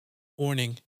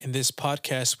Warning: in this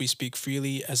podcast, we speak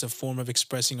freely as a form of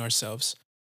expressing ourselves.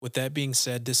 With that being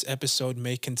said, this episode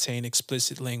may contain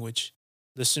explicit language.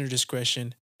 Listener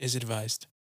discretion is advised.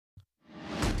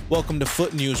 Welcome to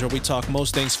Foot News, where we talk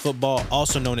most things football,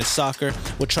 also known as soccer.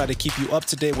 We'll try to keep you up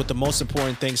to date with the most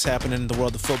important things happening in the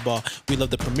world of football. We love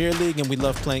the Premier League and we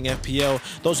love playing FPL.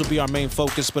 Those will be our main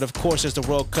focus, but of course there's the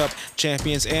World Cup,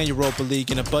 Champions, and Europa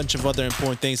League, and a bunch of other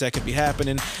important things that could be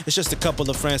happening. It's just a couple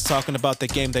of friends talking about the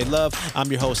game they love. I'm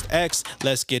your host, X.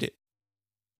 Let's get it.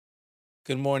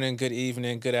 Good morning, good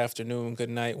evening, good afternoon, good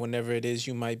night, whenever it is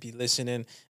you might be listening.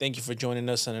 Thank you for joining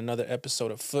us on another episode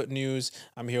of Foot News.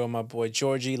 I'm here with my boy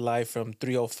Georgie, live from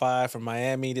 305 from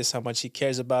Miami. This is how much he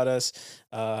cares about us.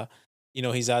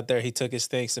 He's out there. He took his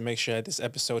things to make sure that this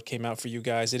episode came out for you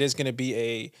guys. It is going to be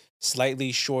a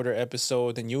slightly shorter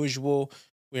episode than usual.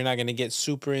 We're not going to get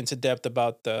super into depth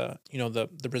about the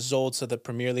results of the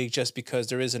Premier League just because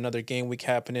there is another game week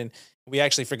happening. We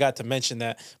actually forgot to mention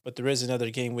that, but there is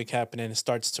another game week happening. It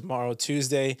starts tomorrow,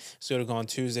 Tuesday. So it'll go on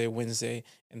Tuesday, Wednesday,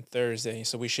 and Thursday.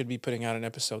 So we should be putting out an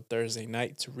episode Thursday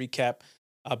night to recap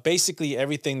basically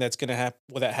everything that's going to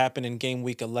that happened in game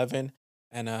week 11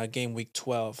 and game week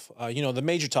 12. The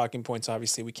major talking points,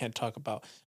 obviously, we can't talk about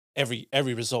every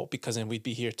result because then we'd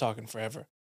be here talking forever.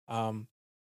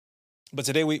 But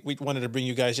today we wanted to bring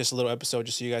you guys just a little episode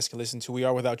just so you guys can listen to. We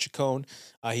are without Chacon.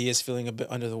 He is feeling a bit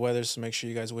under the weather, so make sure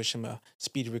you guys wish him a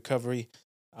speedy recovery.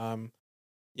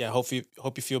 Hope you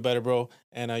feel better, bro,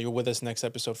 and you're with us next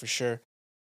episode for sure.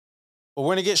 But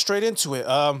we're going to get straight into it.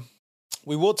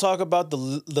 We will talk about the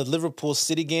Liverpool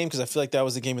City game because I feel like that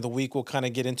was the game of the week. We'll kind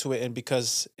of get into it, and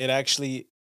because it actually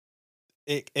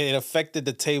it affected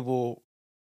the table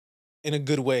in a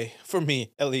good way for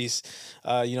me, at least.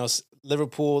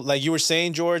 Liverpool, like you were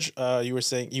saying, George, you were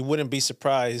saying you wouldn't be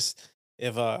surprised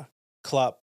if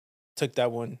Klopp took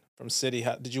that one from City.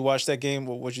 Did you watch that game?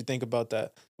 What did you think about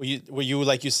that? Were you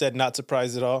like you said, not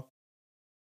surprised at all?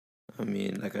 I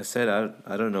mean, like I said,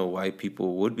 I don't know why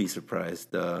people would be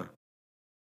surprised.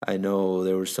 I know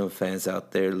there were some fans out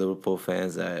there, Liverpool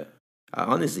fans, that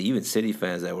honestly, even City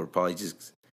fans that were probably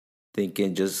just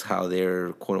thinking just how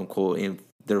their quote unquote in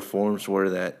their forms were,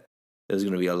 that it was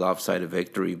going to be a lopsided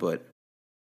victory. But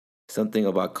something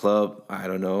about club, I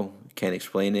don't know, can't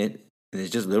explain it. And it's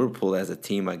just Liverpool as a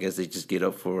team. I guess they just get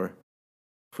up for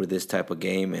this type of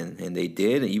game, and they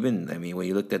did. Even, I mean, when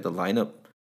you looked at the lineup,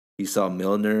 you saw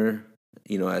Milner,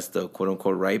 as the quote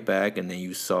unquote right back, and then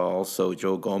you saw also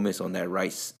Joe Gomez on that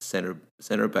right center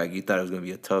back. You thought it was going to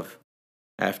be a tough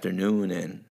afternoon,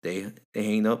 and they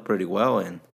hanged up pretty well.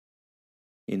 And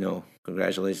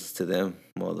congratulations to them,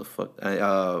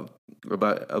 motherfucker.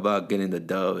 About getting the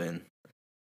dub. And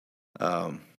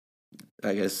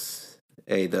I guess,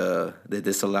 the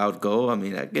disallowed goal, I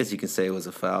mean, I guess you can say it was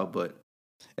a foul, but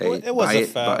It was a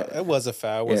foul. It was a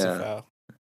foul. It was a foul.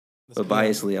 But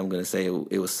biasly, I'm gonna say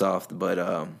it was soft. But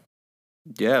I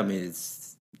mean,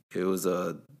 it was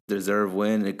a deserved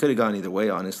win. It could have gone either way,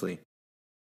 honestly.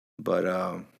 But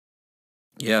I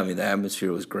mean, the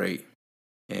atmosphere was great,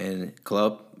 and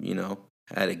club,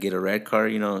 had to get a red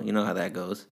card. You know how that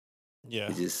goes.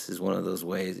 Yeah, it just is one of those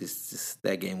ways. It's just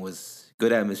that game was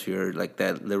good atmosphere, like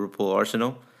that Liverpool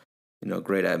Arsenal.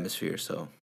 Great atmosphere. So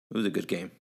it was a good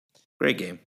game, great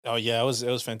game. Oh yeah, it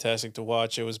was fantastic to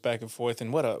watch. It was back and forth,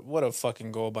 and what a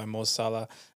fucking goal by Mo Salah.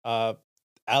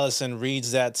 Allison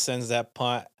reads that, sends that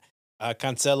punt.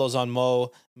 Cancelo's on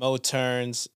Mo. Mo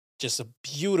turns, just a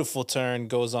beautiful turn,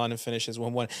 goes on and finishes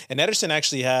 1-1. And Ederson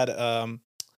actually had a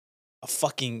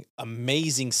fucking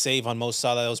amazing save on Mo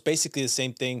Salah. It was basically the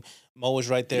same thing. Mo was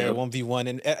right there,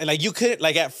 1v1, and like you could,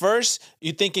 like at first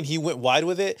you thinking he went wide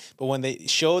with it, but when they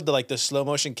showed the slow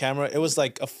motion camera, it was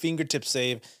like a fingertip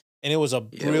save. And it was a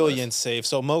brilliant save.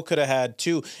 So Mo could have had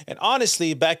two. And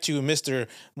honestly, back to Mr.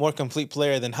 More complete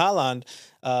player than Haaland,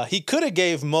 he could have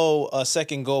gave Mo a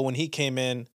second goal when he came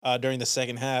in during the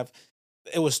second half.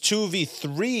 It was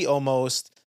 2v3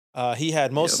 almost. He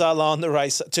had Mo Salah on the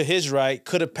right, to his right,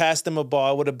 could have passed him a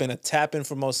ball. It would have been a tap in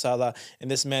for Mo Salah.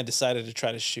 And this man decided to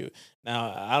try to shoot.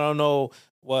 Now, I don't know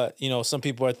what some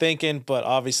people are thinking, but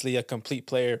obviously a complete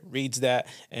player reads that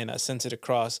and sends it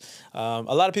across. A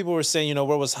lot of people were saying,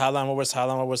 where was Haaland? Where was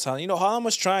Haaland? Where was Haaland? Haaland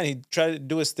was trying. He tried to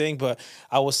do his thing, but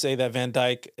I will say that Van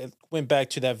Dijk, it went back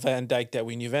to that Van Dijk that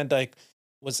we knew. Van Dijk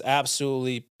was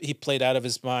he played out of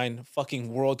his mind.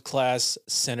 Fucking world class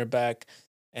center back.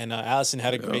 And Allison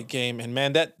had a great game. And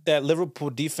man, that Liverpool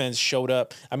defense showed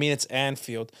up. I mean, it's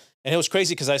Anfield. And it was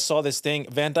crazy because I saw this thing.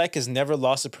 Van Dijk has never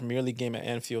lost a Premier League game at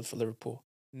Anfield for Liverpool.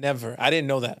 Never. I didn't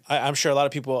know that. I'm sure a lot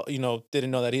of people,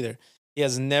 didn't know that either. He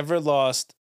has never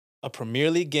lost a Premier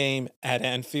League game at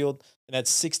Anfield, and that's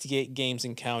 68 games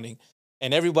and counting.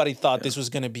 And everybody thought Yeah. this was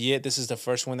gonna be it. This is the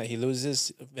first one that he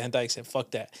loses. Van Dijk said,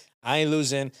 "Fuck that! I ain't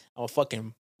losing. I'm a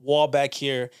fucking wall back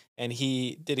here," and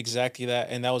he did exactly that,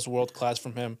 and that was world class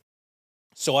from him.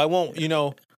 So I won't,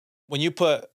 when you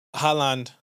put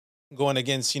Haaland going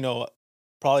against,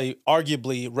 probably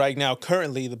arguably right now,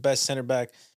 currently the best center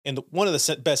back and one of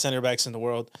the best center backs in the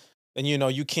world, then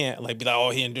you can't like be like, oh,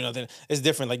 he didn't do nothing. It's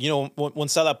different. Like when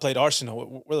Salah played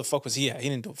Arsenal, where the fuck was he at? He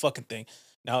didn't do a fucking thing.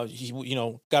 Now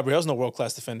Gabriel's no world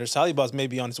class defender. Saliba's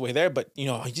maybe on his way there, but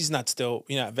he's not still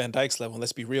at Van Dijk's level.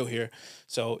 Let's be real here.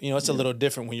 So it's a Yeah. little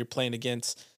different when you're playing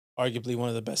against arguably one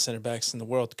of the best center backs in the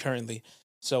world currently.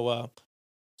 So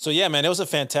yeah, man, it was a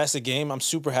fantastic game. I'm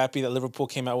super happy that Liverpool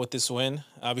came out with this win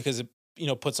because it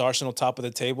puts Arsenal top of the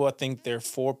table. I think they're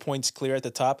 4 points clear at the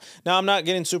top. Now I'm not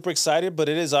getting super excited, but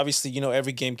it is obviously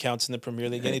every game counts in the Premier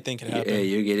League. Anything can happen. Yeah,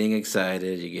 you're getting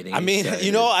excited. You're getting. I mean,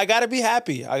 excited. I gotta be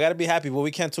happy. But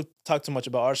we can't talk too much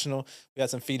about Arsenal. We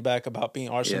had some feedback about being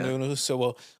Arsenal news,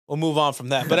 so we'll move on from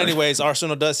that. But anyways,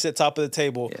 Arsenal does sit top of the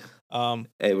table. Yeah.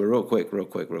 Hey, but real quick.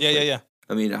 Yeah.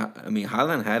 I mean,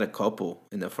 Haaland had a couple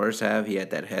in the first half. He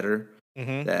had that header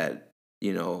that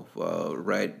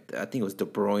right. I think it was De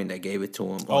Bruyne that gave it to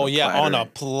him. On a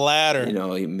platter.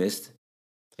 He missed,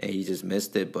 and he just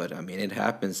missed it. But I mean, it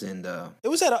happens. And it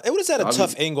was at a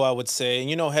tough angle, I would say.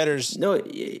 And headers. No, at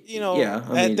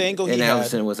the angle he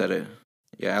Alisson had. was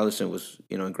Alisson was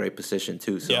in great position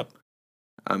too. So Yep.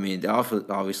 I mean,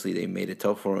 obviously they made it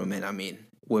tough for him, and I mean,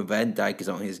 when Van Dijk is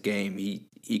on his game,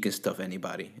 he can stuff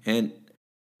anybody. And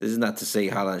this is not to say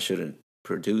Haaland shouldn't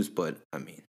produce, but I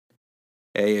mean,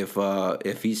 hey,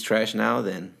 if he's trash now,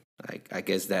 then I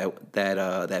guess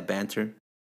that banter,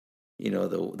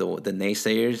 the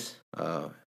naysayers, I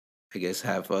guess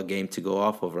have a game to go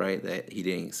off of, right? That he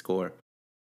didn't score,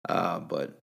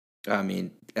 but I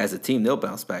mean, as a team, they'll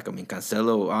bounce back. I mean,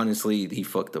 Cancelo, honestly, he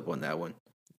fucked up on that one.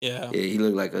 Yeah, he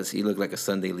looked like us. He looked like a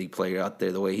Sunday league player out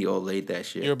there. The way he all laid that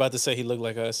shit. You're about to say he looked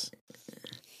like us.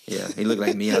 Yeah, he looked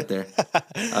like me out there.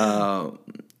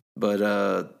 But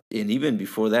and even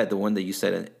before that, the one that you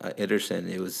said, Ederson,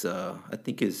 it was I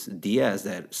think it's Diaz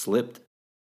that slipped,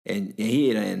 and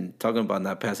talking about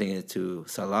not passing it to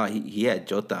Salah, he had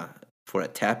Jota for a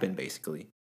tap in basically.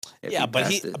 Yeah, but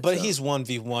he's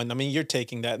 1v1. I mean, you're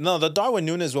taking that. No, the Darwin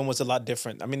Núñez one was a lot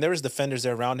different. I mean, there was defenders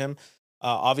there around him.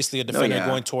 Obviously, a defender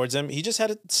going towards him. He just had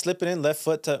to slip it in left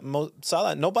foot to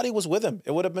Salah. Nobody was with him.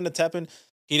 It would have been a tap in.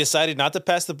 He decided not to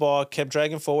pass the ball, kept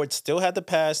dragging forward, still had the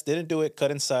pass, didn't do it, cut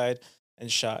inside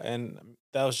and shot. And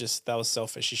that was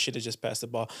selfish. He should have just passed the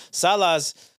ball.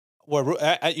 Salah's,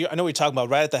 I know we're talking about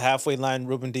right at the halfway line,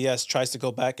 Ruben Diaz tries to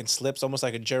go back and slips, almost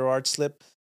like a Gerrard slip.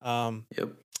 Yep.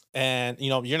 And,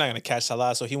 you're not going to catch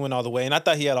Salah, so he went all the way. And I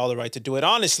thought he had all the right to do it.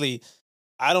 Honestly,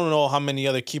 I don't know how many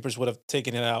other keepers would have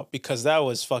taken it out because that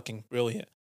was fucking brilliant.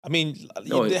 I mean,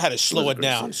 they had to slow it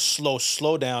down,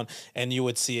 slow down, and you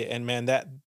would see it. And man,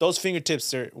 those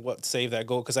fingertips are what saved that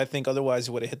goal because I think otherwise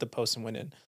it would have hit the post and went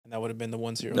in, and that would have been the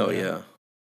 1-0. No,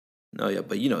 yeah,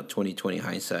 but 2020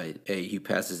 hindsight. Hey, he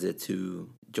passes it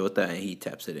to Jota and he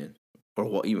taps it in,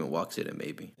 or even walks it in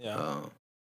maybe. Yeah.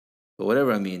 But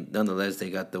whatever. I mean, nonetheless,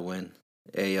 they got the win.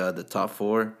 Hey, the top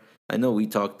four. I know we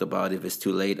talked about if it's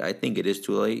too late. I think it is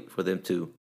too late for them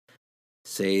to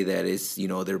say that it's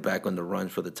they're back on the run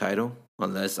for the title,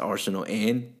 unless Arsenal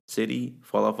and City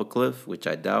fall off a cliff, which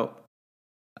I doubt.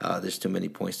 There's too many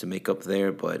points to make up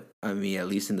there, but I mean, at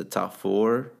least in the top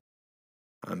four,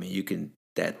 I mean, you can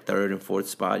that third and fourth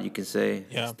spot, you can say,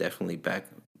 it's definitely back.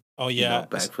 Oh yeah,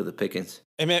 back for the pickings.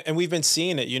 And we've been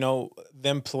seeing it.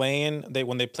 Them playing.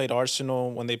 When they played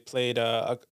Arsenal, when they played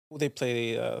who they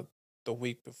played the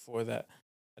week before that,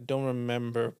 I don't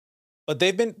remember. But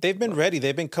they've been ready.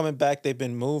 They've been coming back. They've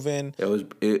been moving. It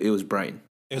was Brighton.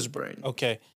 It was Brighton.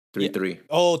 Okay. 3-3.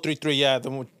 Oh, 3-3. Yeah,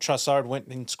 then Trossard went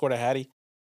and scored a hattie.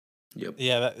 Yep.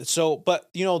 Yeah. But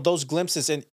those glimpses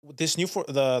and this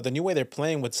the new way they're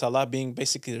playing with Salah being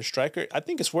basically their striker, I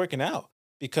think it's working out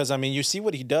because I mean you see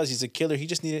what he does. He's a killer. He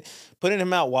just needed putting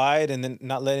him out wide and then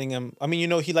not letting him. I mean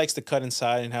he likes to cut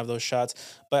inside and have those shots,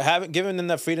 but giving him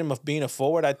that freedom of being a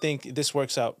forward, I think this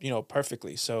works out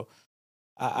perfectly. So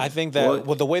I think that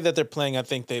with the way that they're playing, I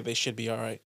think they should be all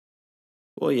right.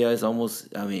 Well, yeah, it's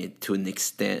almost, I mean, to an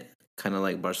extent, kind of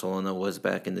like Barcelona was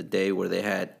back in the day where they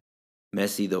had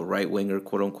Messi, the right winger,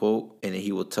 quote unquote, and then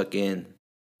he will tuck in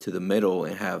to the middle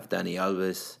and have Dani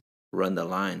Alves run the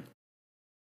line.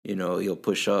 He'll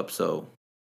push up. So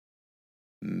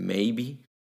maybe,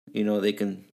 they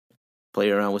can play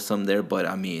around with some there. But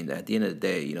I mean, at the end of the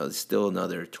day, there's still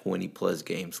another 20 plus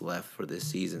games left for this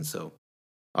season. So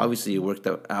Obviously, it worked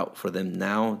out for them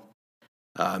now.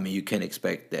 I mean, you can't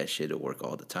expect that shit to work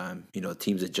all the time.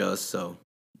 Teams adjust, so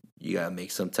you gotta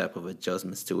make some type of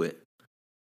adjustments to it.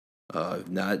 If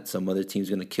not, some other team's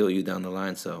gonna kill you down the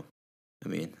line. So, I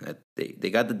mean, they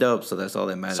got the dub, so that's all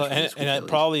that matters So for this week at least.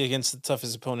 probably against the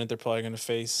toughest opponent they're probably going to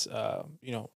face.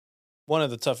 One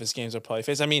of the toughest games they'll probably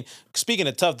face. I mean, speaking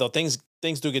of tough though, things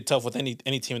do get tough with any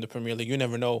team in the Premier League. You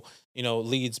never know.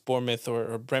 Leeds, Bournemouth,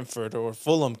 or Brentford or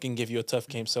Fulham can give you a tough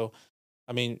game. So,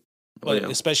 I mean, Oh but yeah.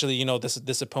 especially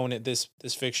this opponent, this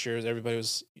fixture, everybody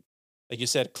was like you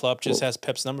said, Klopp just Well, has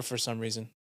Pep's number for some reason.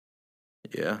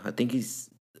 yeah. I think he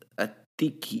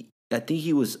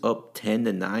was up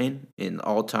 10-9 in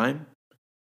all time.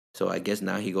 So I guess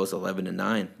now he goes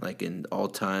 11-9, like in all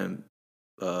time,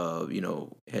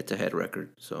 head to head record.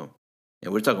 So,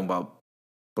 and we're talking about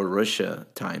Borussia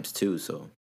times too. So,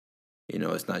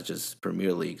 it's not just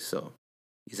Premier League. So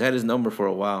he's had his number for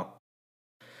a while.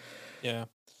 Yeah.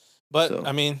 But So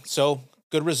I mean, so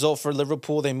good result for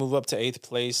Liverpool. They move up to eighth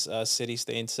place. City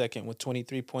stay in second with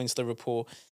 23 points. Liverpool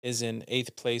is in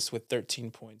eighth place with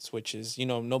 13 points, which is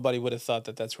nobody would have thought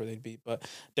that that's where they'd be. But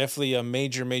definitely a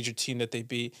major team that they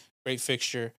beat. Great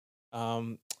fixture.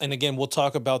 And again, we'll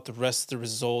talk about the rest of the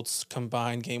results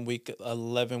combined game week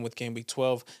 11 with game week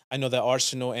 12. I know that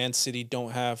Arsenal and City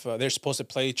don't have. They're supposed to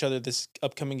play each other this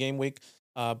upcoming game week,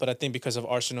 but I think because of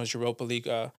Arsenal's Europa League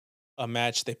a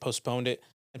match, they postponed it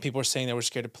and people are saying they were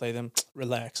scared to play them.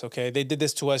 Relax, okay? They did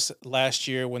this to us last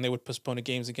year when they would postpone the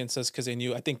games against us because they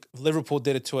knew. I think Liverpool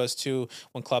did it to us too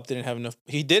when Klopp didn't have enough.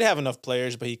 He did have enough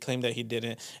players, but he claimed that he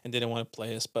didn't and didn't want to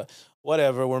play us. But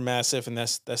whatever, we're massive, and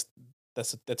that's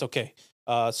okay.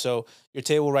 So your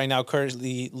table right now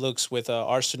currently looks with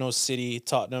Arsenal, City,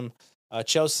 Tottenham,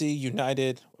 Chelsea,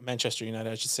 United, Manchester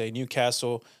United, I should say,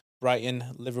 Newcastle, Brighton,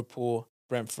 Liverpool,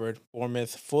 Brentford,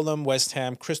 Bournemouth, Fulham, West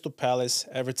Ham, Crystal Palace,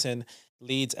 Everton,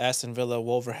 Leeds, Aston Villa,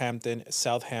 Wolverhampton,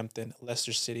 Southampton,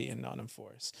 Leicester City, and Nottingham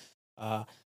Forest. Uh,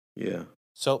 yeah,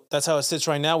 so that's how it sits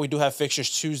right now. We do have fixtures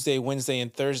Tuesday, Wednesday,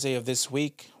 and Thursday of this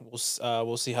week.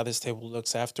 We'll see how this table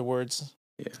looks afterwards.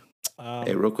 yeah.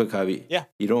 Hey, real quick, Javi. Yeah.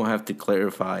 You don't have to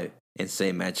clarify and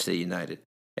say Manchester United.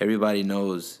 Everybody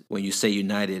knows when you say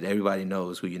United. Everybody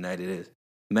knows who United is.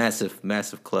 Massive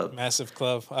club. Massive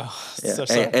club. Oh, Yeah. so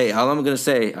Hey, sorry. hey. All I'm gonna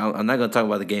say, I'm not gonna talk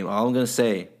about the game. All I'm gonna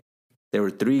say, there were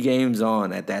 3 games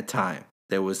on at that time.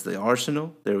 There was the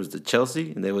Arsenal, there was the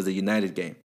Chelsea, and there was the United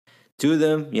game. 2 of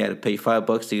them, you had to pay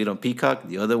 $5 to get on Peacock.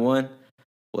 The other one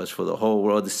was for the whole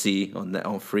world to see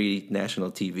on free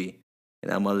national TV.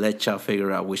 And I'm gonna let y'all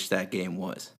figure out which that game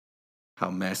was. How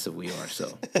massive we are.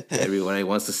 So everybody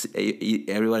wants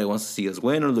to see us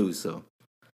win or lose. So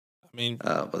I mean,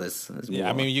 but let's move yeah,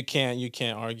 I on. mean, you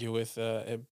can't argue with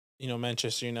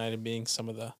Manchester United being some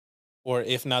of the, or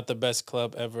if not the best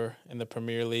club ever in the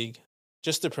Premier League.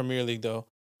 Just the Premier League, though.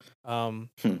 Hmm.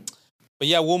 But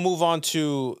yeah, we'll move on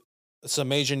to some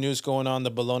major news going on. The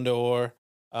Ballon d'Or.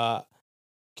 Can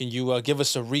you give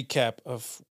us a recap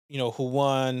of who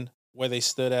won, where they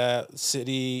stood at,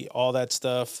 City, all that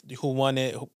stuff, who won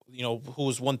it, who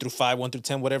was 1 through 5, 1 through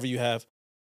 10, whatever you have.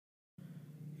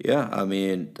 Yeah, I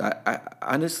mean, I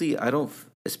honestly I don't,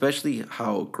 especially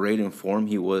how great in form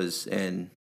he was, and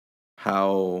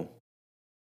how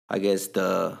I guess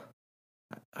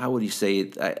how would you say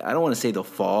it? I don't want to say the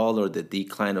fall or the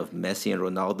decline of Messi and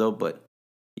Ronaldo, but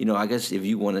I guess if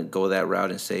you want to go that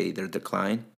route and say their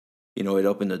decline, it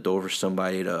opened the door for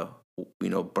somebody to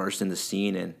burst in the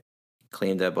scene and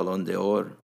claim that Ballon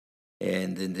d'Or.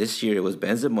 And then this year it was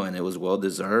Benzema, and it was well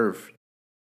deserved.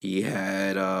 He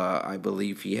had, I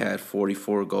believe, he had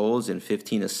 44 goals and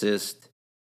 15 assists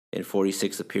in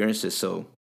 46 appearances. So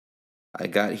I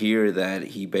got here that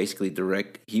he basically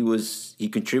he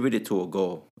contributed to a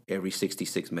goal every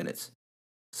 66 minutes.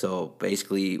 So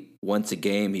basically, once a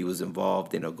game, he was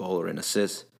involved in a goal or an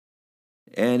assist.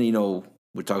 And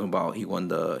we're talking about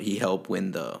he helped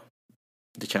win the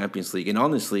Champions League. And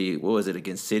honestly, what was it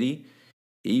against City?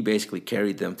 He basically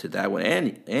carried them to that one,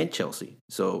 and Chelsea.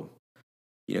 So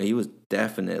he was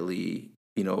definitely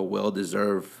a well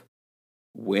deserved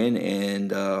win.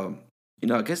 And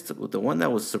I guess the one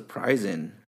that was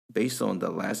surprising based on the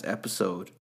last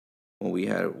episode when we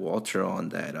had Walter on,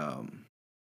 that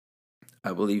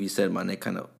I believe he said Mane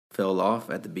kind of fell off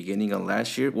at the beginning of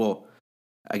last year. Well,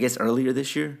 I guess earlier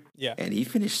this year. Yeah. And he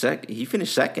finished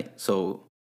second. So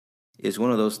it's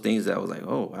one of those things that I was like,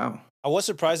 oh wow. I was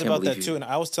surprised Can't about that believe too, and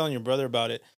I was telling your brother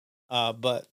about it.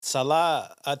 But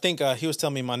Salah, I think he was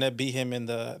telling me Mane beat him in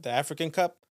the African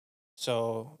Cup.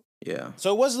 So Yeah.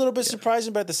 so it was a little bit Yeah.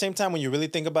 surprising, but at the same time, when you really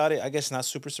think about it, I guess not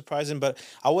super surprising. But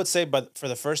I would say, but for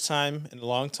the first time in a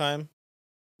long time,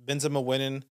 Benzema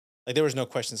winning, like there was no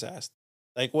questions asked.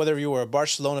 Like whether you were a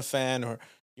Barcelona fan or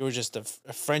you were just a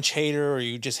French hater or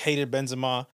you just hated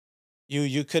Benzema,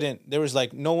 you couldn't. There was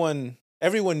like no one.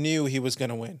 Everyone knew he was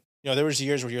gonna win. There was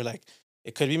years where you're like,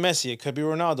 it could be Messi, it could be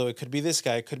Ronaldo, it could be this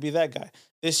guy, it could be that guy.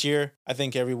 This year, I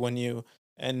think everyone knew,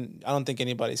 and I don't think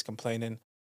anybody's complaining.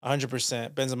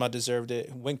 100%. Benzema deserved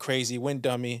it. Went crazy, went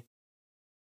dummy,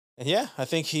 and yeah, I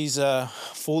think he's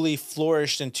fully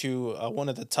flourished into one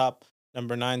of the top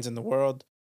number nines in the world,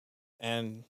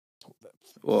 and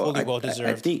Well, fully well I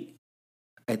deserved. think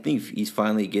he's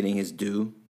finally getting his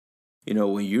due.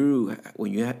 When you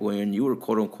were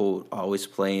quote unquote always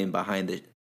playing behind the,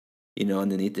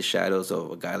 underneath the shadows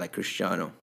of a guy like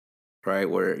Cristiano, right,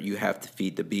 where you have to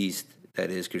feed the beast that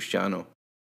is Cristiano.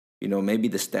 Maybe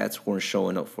the stats weren't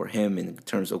showing up for him in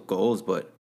terms of goals,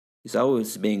 but he's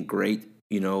always been great.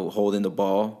 Holding the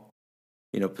ball,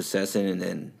 possessing, and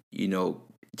then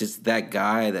just that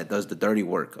guy that does the dirty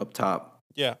work up top.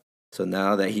 Yeah, So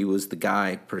now that he was the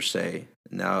guy per se,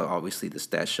 now obviously the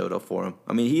stats showed up for him.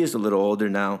 I mean, he is a little older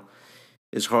now.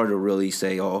 It's hard to really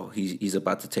say, oh, he's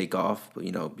about to take off, but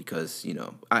because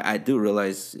I do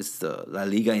realize it's the La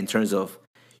Liga in terms of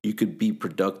you could be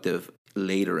productive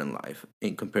later in life,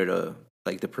 in compared to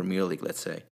like the Premier League, let's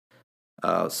say.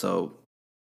 So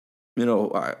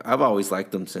I've always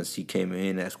liked him since he came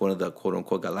in as one of the quote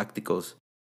unquote Galacticos,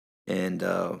 and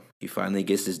he finally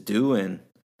gets his due. And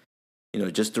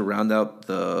just to round out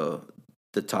the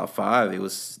top five, it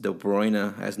was De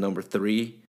Bruyne as number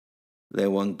 3,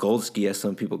 Lewandowski, as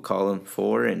some people call him,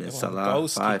 4, and then Salah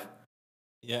 5.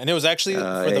 Yeah, and it was actually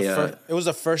it was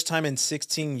the first time in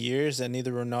 16 years that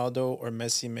neither Ronaldo or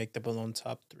Messi make the Ballon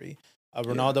top 3.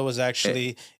 Ronaldo was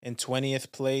actually in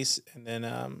 20th place, and then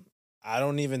I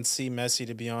don't even see Messi,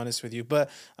 to be honest with you. But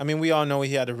I mean, we all know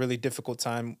he had a really difficult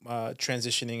time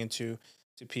transitioning to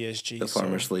PSG, the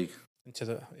Farmers League. Into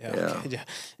the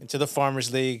into the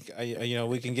Farmers League.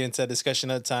 We can get into that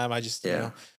discussion at a time.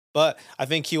 But I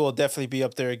think he will definitely be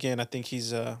up there again. I think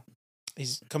he's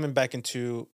coming back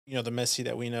into the Messi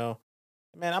that we know.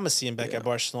 Man, I'm gonna see him back at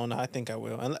Barcelona. I think I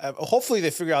will, and hopefully they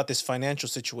figure out this financial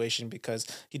situation, because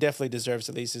he definitely deserves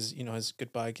at least his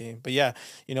goodbye game. But yeah,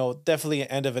 definitely an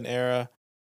end of an era.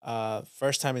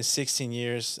 First time in 16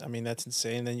 years. I mean, that's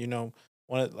insane. And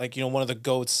one of the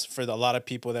goats for a lot of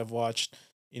people that have watched,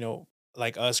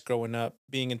 like us growing up,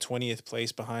 being in 20th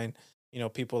place behind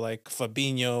people like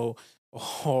Fabinho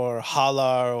or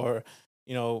Haller or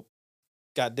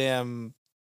goddamn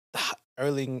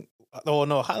Erling. Oh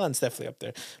no, Haaland's definitely up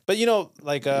there. But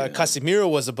Casemiro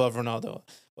was above Ronaldo,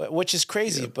 which is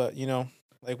crazy. Yep. But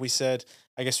like we said,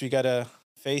 I guess we gotta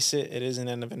face it. It is an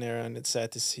end of an era, and it's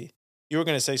sad to see. You were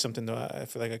gonna say something though. I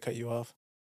feel like I cut you off.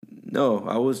 No,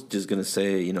 I was just gonna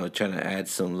say, trying to add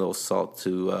some little salt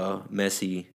to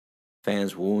Messi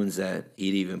fans' wounds, that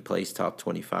he'd even place top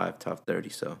 25, top 30.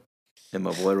 So, and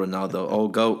my boy Ronaldo,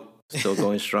 old goat, still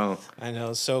going strong. I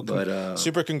know. So, But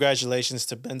super congratulations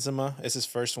to Benzema. It's his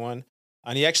first one.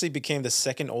 And he actually became the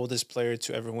second oldest player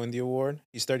to ever win the award.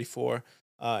 He's 34.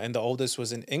 And the oldest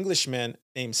was an Englishman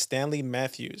named Stanley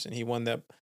Matthews. And he won that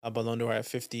Ballon d'Or at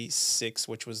 56,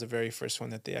 which was the very first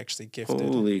one that they actually gifted.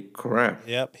 Holy crap.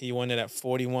 Yep. He won it at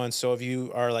 41. So if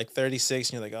you are like 36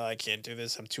 and you're like, oh, I can't do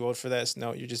this, I'm too old for this.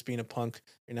 No, you're just being a punk.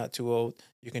 You're not too old.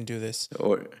 You can do this.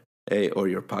 Or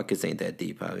your pockets ain't that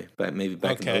deep, Javi. But maybe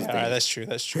back in those days. All right, that's true.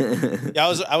 That's true.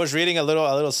 Yeah, I was reading a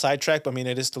little sidetrack, but I mean,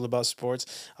 it is still about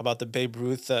sports, about the Babe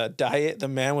Ruth diet. The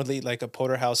man would eat like a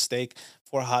porterhouse steak,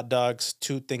 4 hot dogs,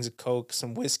 2 things of Coke,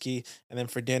 some whiskey, and then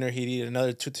for dinner he'd eat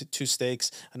another two steaks,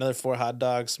 another 4 hot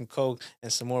dogs, some Coke,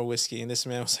 and some more whiskey. And this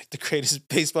man was like the greatest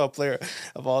baseball player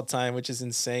of all time, which is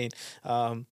insane.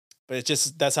 But it's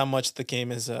just, that's how much the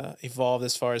game has evolved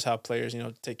as far as how players,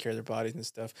 take care of their bodies and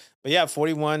stuff. But yeah,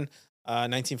 41,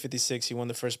 1956, he won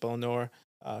the first Ballon d'Or.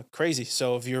 Crazy.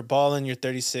 So if you're balling, you're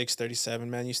 36, 37,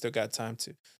 man, you still got time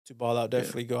to ball out.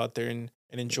 Definitely go out there and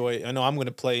enjoy. I know I'm going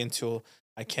to play until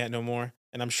I can't no more.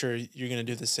 And I'm sure you're going to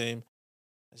do the same.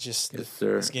 It's just, Yes,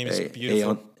 sir. this game is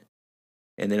beautiful.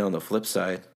 And then on the flip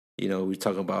side, we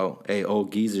talk about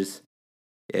old geezers.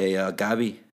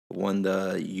 Gabi won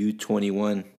the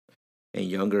U21 and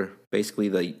younger. Basically,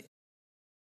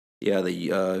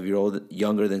 if you're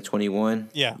younger than 21,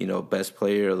 best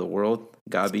player of the world.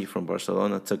 Gabi from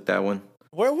Barcelona took that one.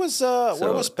 Where was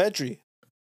Pedri?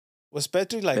 Was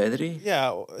Pedri like Pedri?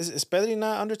 Yeah, is Pedri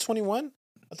not under 21?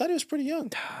 I thought he was pretty young.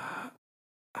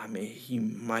 I mean, he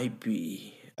might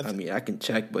be. I mean, I can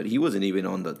check, but he wasn't even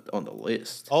on the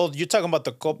list. Oh, you're talking about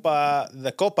the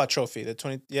Copa trophy, the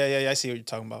 20. Yeah, I see what you're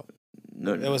talking about.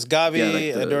 No, it was Gavi,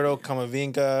 like Eduardo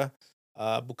Camavinga,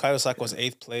 Bukayo Saka's Yeah.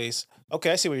 8th place.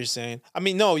 Okay, I see what you're saying. I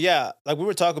mean, no, yeah, like we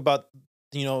were talking about,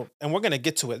 and we're gonna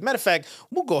get to it. Matter of fact,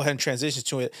 we'll go ahead and transition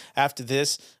to it after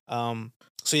this.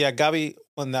 So yeah, Gabi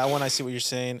on that one, I see what you're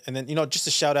saying, and then just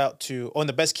a shout out to and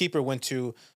the best keeper went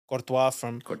to Courtois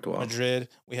from Courtois. Madrid.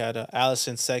 We had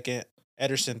Allison second,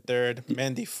 Ederson third, Do,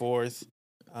 Mendy fourth.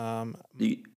 do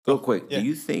you, real Go, quick, yeah. do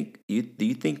you think?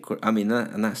 I mean,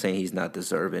 I'm not saying he's not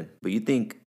deserving, but you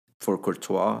think for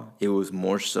Courtois it was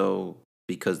more so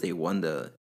because they won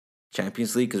the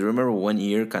Champions League? Because remember one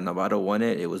year Cannavaro won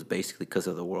it. It was basically because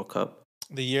of the World Cup.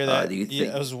 The year Do that you yeah, it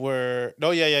think was where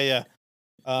yeah. yeah,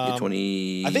 Um,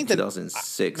 I think that man,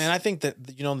 2006? I think that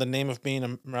the name of being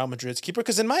a Real Madrid's keeper,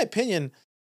 because in my opinion,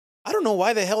 I don't know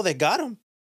why the hell they got him,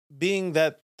 being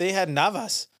that they had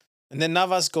Navas, and then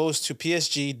Navas goes to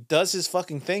PSG, does his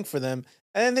fucking thing for them,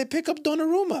 and then they pick up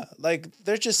Donnarumma. Like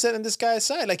they're just setting this guy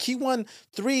aside. Like he won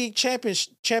 3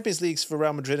 Champions Leagues for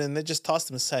Real Madrid, and they just tossed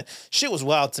him aside. Shit was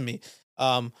wild to me.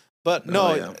 But Oh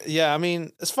no, yeah. yeah, I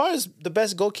mean, as far as the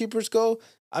best goalkeepers go,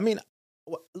 I mean,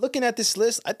 looking at this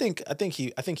list, I think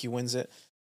he wins it.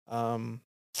 Um,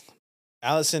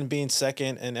 Allison being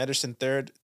second and Ederson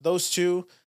third. Those two,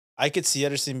 I could see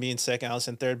Ederson being second,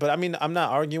 Allison third. But I mean, I'm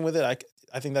not arguing with it.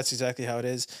 I think that's exactly how it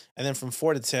is. And then from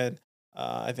 4 to 10,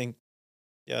 I think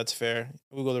yeah, that's fair.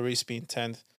 Hugo Lloris being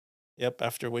 10th. Yep,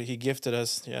 after what he gifted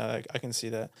us, yeah, I can see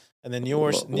that. And then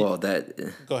yours, Well,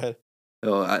 that. go ahead.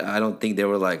 Oh, I don't think they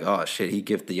were like, oh shit, he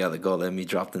gifted the other goal. Let me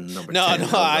drop them to number No, 10. no,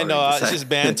 That was I already know. It's decided. just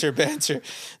banter, banter.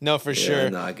 No, for Yeah, sure.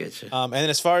 no, I get you. And then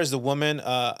as far as the woman,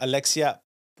 Alexia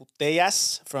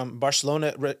Putellas from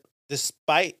Barcelona,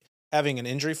 despite having an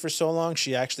injury for so long,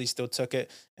 she actually still took it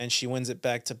and she wins it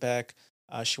back to back.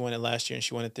 She won it last year and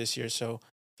she won it this year. So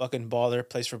fucking baller,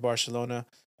 plays for Barcelona.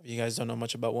 If you guys don't know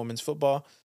much about women's football,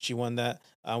 she won that.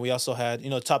 We also had,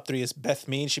 top three is Beth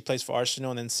Mead. She plays for Arsenal,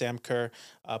 and then Sam Kerr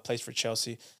plays for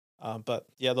Chelsea. But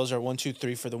yeah, those are 1, 2,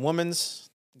 3 for the women's.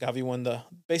 Gavi won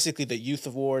basically the youth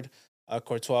award.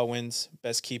 Courtois wins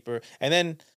best keeper, and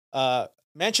then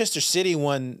Manchester City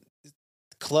won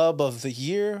club of the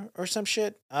year or some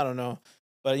shit. I don't know,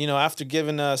 but after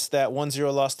giving us that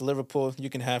 1-0 loss to Liverpool,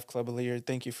 you can have club of the year.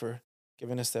 Thank you for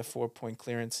giving us that 4 point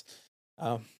clearance.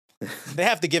 Um, they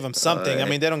have to give them something. I Uh,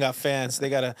 mean, they don't got fans. They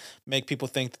gotta make people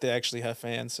think that they actually have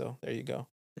fans. So there you go.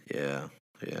 yeah,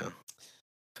 yeah.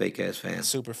 Fake ass fans.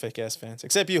 Super fake ass fans,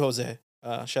 except you, Jose.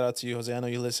 Shout out to you, Jose. I know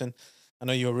you listen. I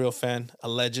know you're a real fan,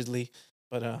 allegedly.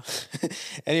 But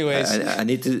anyways, I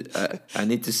need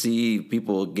to see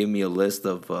people give me a list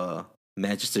of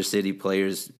Manchester City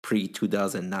players pre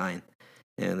 2009,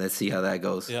 and let's see how that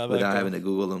goes yeah, how that without go. having to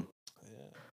Google them.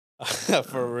 Yeah.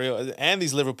 For real. And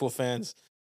these Liverpool fans.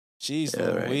 Jeez Yeah,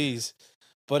 right. Louise.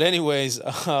 But anyways,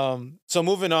 so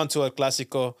moving on to a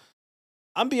Clasico.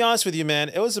 I'm be honest with you, man.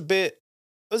 It was a bit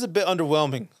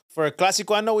underwhelming for a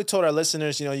Clasico. I know we told our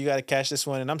listeners, you got to catch this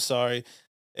one, and I'm sorry,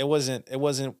 it wasn't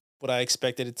what I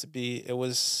expected it to be.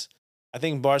 I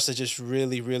think Barca just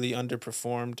really, really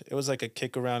underperformed. It was like a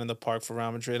kick around in the park for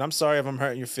Real Madrid. I'm sorry if I'm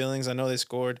hurting your feelings. I know they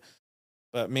scored,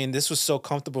 but I mean, this was so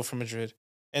comfortable for Madrid.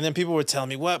 And then people were telling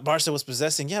me what Barca was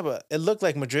possessing. Yeah, but it looked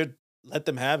like Madrid let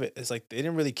them have it. It's like they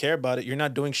didn't really care about it. You're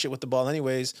not doing shit with the ball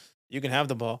anyways. You can have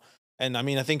the ball. And I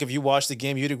mean, I think if you watch the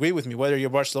game, you'd agree with me, whether you're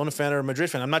a Barcelona fan or a Madrid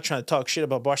fan. I'm not trying to talk shit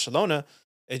about Barcelona.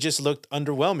 It just looked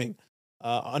underwhelming,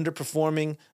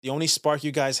 underperforming. The only spark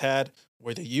you guys had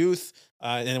were the youth.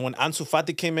 And when Ansu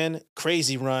Fati came in,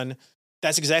 crazy run.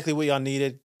 That's exactly what y'all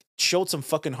needed. Showed some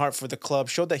fucking heart for the club.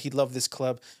 Showed that he loved this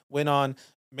club. Went on,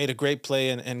 made a great play,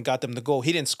 and got them the goal.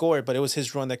 He didn't score it, but it was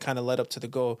his run that kind of led up to the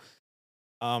goal.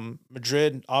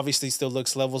 Madrid obviously still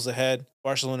looks levels ahead.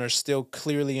 Barcelona are still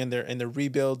clearly in the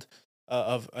rebuild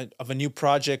of a new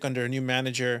project under a new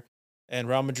manager, and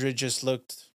Real Madrid just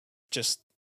looked just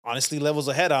honestly levels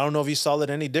ahead. I don't know if you saw it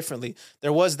any differently.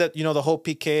 There was that the whole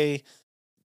PK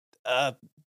uh,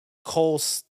 Cole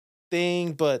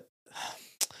thing, but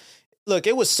look,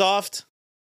 it was soft.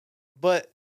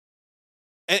 But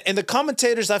and the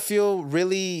commentators, I feel,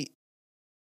 really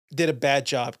did a bad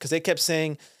job because they kept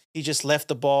saying he just left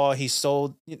the ball, he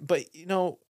sold, but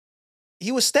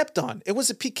he was stepped on. It was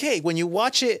a PK. When you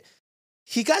watch it,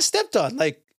 he got stepped on.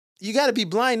 Like you got to be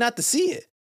blind not to see it.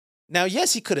 Now,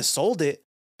 yes, he could have sold it,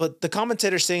 but the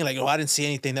commentators saying like, "Oh, I didn't see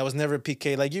anything. That was never a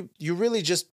PK." Like you really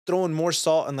just throwing more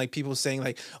salt on like people saying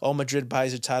like, "Oh, Madrid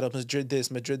buys a title, Madrid this,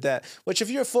 Madrid that." Which, if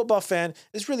you're a football fan,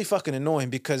 is really fucking annoying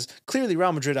because clearly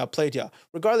Real Madrid outplayed y'all.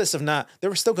 Regardless of not, they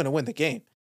were still going to win the game.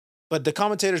 But the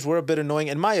commentators were a bit annoying,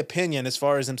 in my opinion, as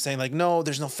far as them saying like, "No,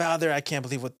 there's no foul there. I can't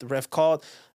believe what the ref called."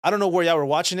 I don't know where y'all were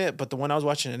watching it, but the one I was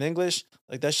watching in English,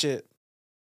 like that shit,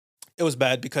 it was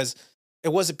bad because it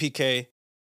was a PK.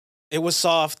 It was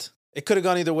soft. It could have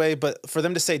gone either way, but for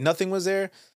them to say nothing was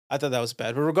there, I thought that was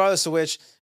bad. But regardless of which,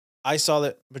 I saw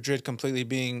that Madrid completely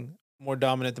being more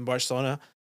dominant than Barcelona.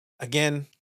 Again,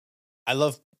 I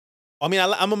love. I mean,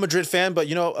 I'm a Madrid fan, but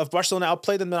if Barcelona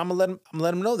outplayed them, then I'm gonna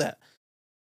let them know that.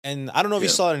 And I don't know if you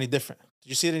Yeah. saw it any different. Did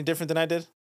you see it any different than I did?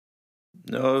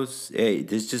 No, hey,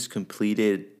 this just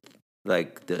completed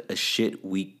like a shit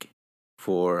week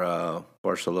for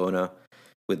Barcelona,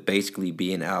 with basically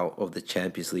being out of the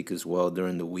Champions League as well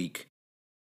during the week,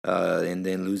 and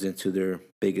then losing to their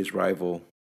biggest rival.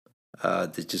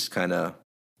 To just kind of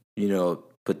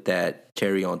put that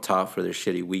cherry on top for their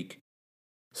shitty week.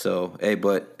 So hey,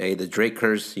 but hey, the Drake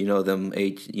curse,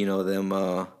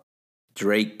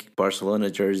 Drake Barcelona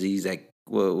jerseys, like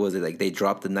what was it, like they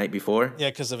dropped the night before? Yeah,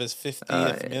 because of his 50th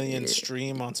Uh, million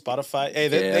stream on Spotify. Hey,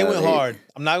 they yeah, went hard.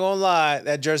 I'm not gonna lie,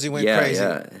 that jersey went yeah, crazy.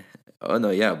 yeah. Oh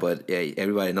no, yeah, but yeah,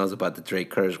 everybody knows about the Drake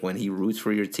curse when he roots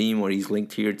for your team or he's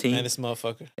linked to your Man, team. this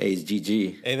motherfucker. Hey, it's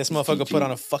GG. Hey, this It's motherfucker put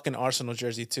on a GG. fucking Arsenal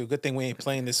jersey too. Good thing we ain't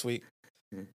playing this week.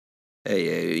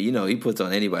 Hey, he puts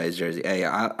on anybody's jersey. Hey,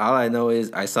 all I know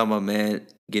is I saw my man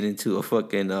get into a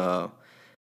fucking.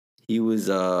 He was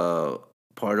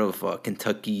part of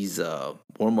Kentucky's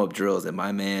warm up drills, and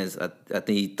my man's. I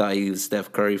think he thought he was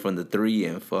Steph Curry from the three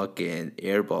and fucking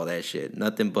airball that shit.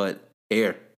 Nothing but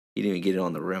air. He didn't even get it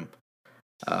on the rim.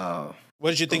 Uh,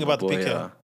 What did you but think my about the boy,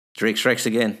 PK? Drake strikes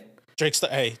again.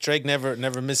 Drake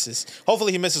never misses.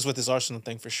 Hopefully he misses with this Arsenal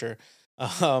thing for sure.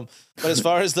 But as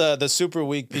far as the super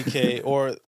weak PK,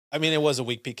 or I mean, it was a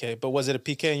weak PK, but was it a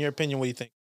PK in your opinion? What do you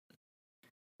think?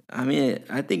 I mean,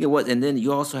 I think it was, and then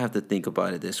you also have to think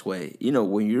about it this way.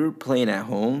 When you're playing at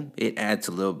home, it adds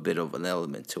a little bit of an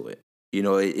element to it.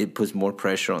 It puts more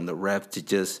pressure on the ref to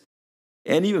just,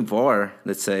 and even VAR,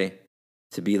 let's say,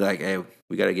 to be like, hey,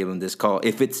 we got to give him this call.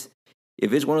 If it's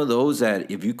one of those that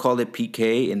if you call it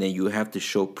PK and then you have to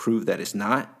show proof that it's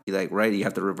not, you like right, you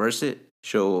have to reverse it,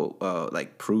 show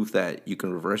like proof that you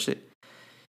can reverse it.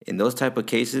 In those type of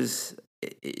cases,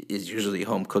 it's usually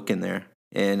home cooking there.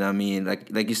 And I mean,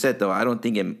 like you said though, I don't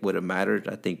think it would have mattered.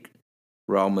 I think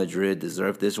Real Madrid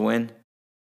deserved this win.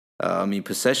 I mean,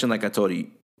 possession, like I told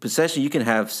you, possession you can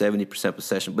have 70%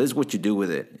 possession, but it's what you do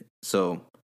with it. So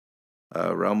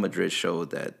Real Madrid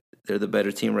showed that they're the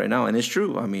better team right now, and it's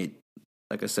true. I mean,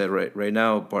 like I said, right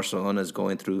now Barcelona is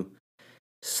going through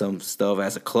some stuff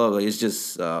as a club. Like, it's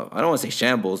just I don't want to say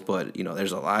shambles, but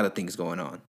there's a lot of things going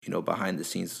on, behind the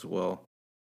scenes as well,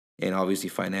 and obviously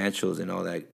financials and all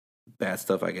that bad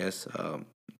stuff, I guess.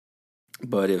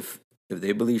 But if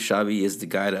they believe Xavi is the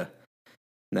guy to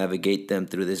navigate them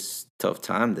through this tough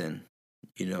time, then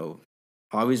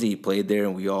obviously he played there,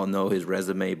 and we all know his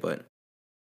resume. But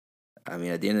I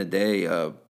mean, at the end of the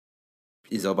day,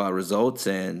 it's all about results,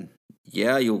 and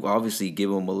yeah, you'll obviously give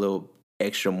him a little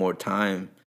extra more time.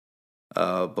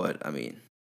 But I mean,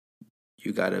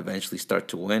 you got to eventually start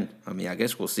to win. I mean, I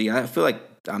guess we'll see. I feel like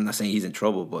I'm not saying he's in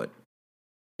trouble, but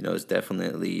it's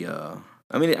definitely.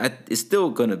 I mean, it's still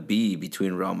gonna be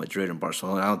between Real Madrid and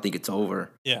Barcelona. I don't think it's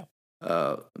over. Yeah.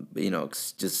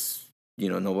 It's just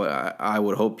no. What I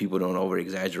would hope people don't over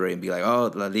exaggerate and be like,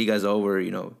 oh, La Liga's over.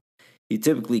 You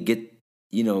typically get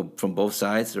from both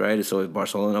sides, right? So if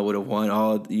Barcelona would have won,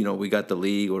 oh, we got the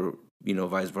league, or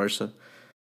vice versa.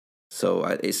 So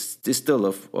it's still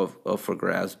up for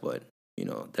grabs, but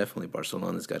definitely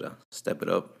Barcelona's got to step it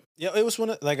up. Yeah, it was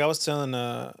like I was telling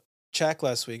Chak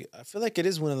last week. I feel like it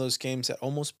is one of those games that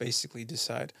almost basically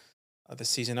decide the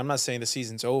season. I'm not saying the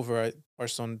season's over.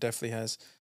 Barcelona definitely has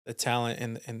the talent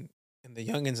and the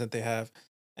youngins that they have,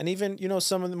 and even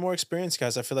some of the more experienced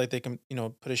guys. I feel like they can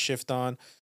put a shift on.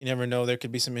 You never know. There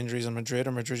could be some injuries on Madrid,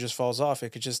 or Madrid just falls off.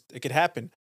 It could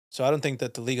happen. So I don't think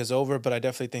that the league is over, but I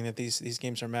definitely think that these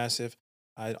games are massive.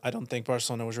 I don't think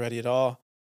Barcelona was ready at all,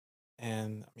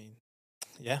 and I mean,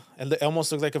 yeah, it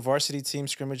almost looked like a varsity team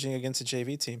scrimmaging against a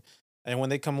JV team. And when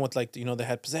they come with like they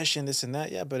had possession, this and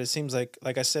that, yeah. But it seems like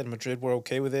I said, Madrid were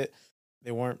okay with it.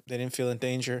 They didn't feel in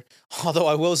danger. Although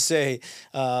I will say,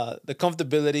 the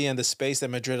comfortability and the space that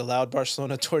Madrid allowed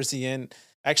Barcelona towards the end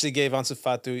actually gave Ansu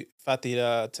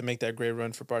Fati to make that great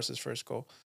run for Barca's first goal.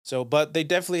 So, but they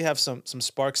definitely have some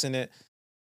sparks in it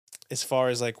as far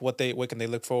as like what can they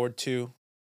look forward to,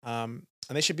 and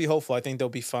they should be hopeful. I think they'll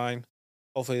be fine.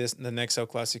 Hopefully, the next El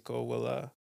Clasico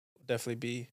will definitely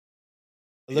be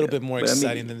a little Yeah, bit more but I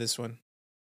exciting mean, than this one.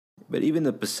 but even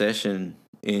the possession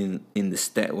in the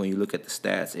stat, when you look at the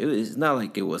stats, it's not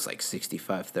like it was like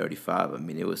 65-35. I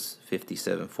mean, it was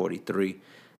 57-43.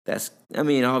 That's, I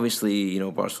mean, obviously,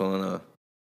 Barcelona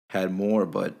had more,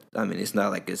 but I mean, it's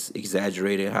not like it's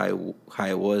exaggerated how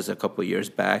it was a couple of years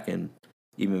back, and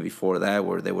even before that,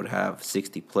 where they would have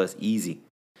 60 plus easy,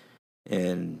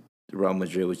 and Real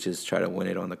Madrid would just try to win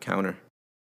it on the counter.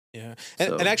 Yeah, and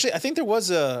So actually, I think there was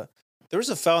a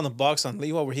foul in the box on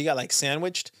Leo where he got like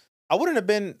sandwiched. I wouldn't have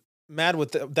been mad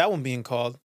with that one being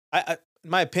called. In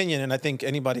my opinion, and I think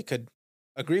anybody could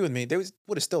agree with me, they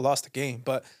would have still lost the game.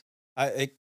 But I,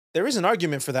 it, there is an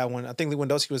argument for that one. I think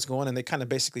Lewandowski was going, and they kind of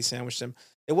basically sandwiched him.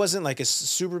 It wasn't like it's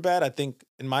super bad. I think,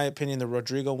 in my opinion, the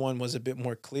Rodrigo one was a bit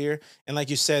more clear. And like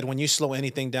you said, when you slow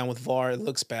anything down with VAR, it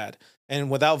looks bad. And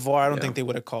without VAR, I don't yeah, think they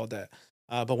would have called that.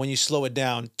 But when you slow it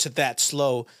down to that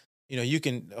slow, you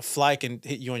can a fly can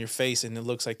hit you on your face, and it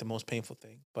looks like the most painful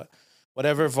thing. But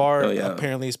whatever, no, VAR yeah,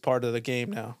 apparently is part of the game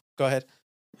now. Go ahead.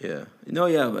 yeah, no,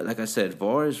 yeah. But like I said,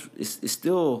 VAR is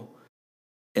still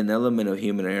an element of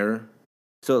human error.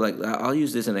 So like I'll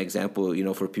use this as an example,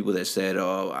 for people that said,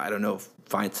 "Oh, I don't know,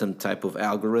 find some type of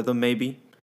algorithm maybe."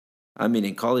 I mean,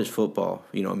 in college football,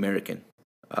 American,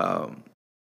 um,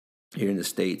 here in the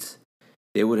states,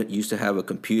 they would used to have a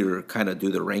computer kind of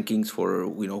do the rankings for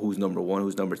who's number one,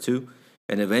 who's number two,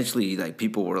 and eventually like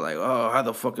people were like, "Oh, how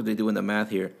the fuck are they doing the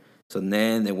math here?" So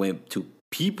then they went to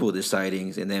people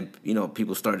deciding, and then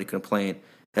people started to complain,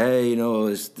 "Hey,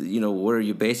 what are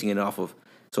you basing it off of?"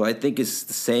 So I think it's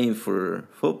the same for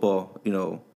football,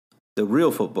 the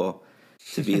real football,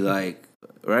 to be like,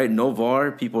 right, no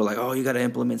VAR. People are like, "Oh, you got to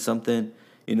implement something."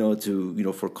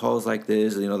 For calls like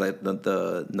this, like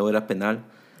the no era penal,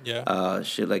 Yeah.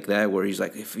 shit like that, where he's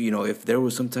like, if there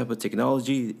was some type of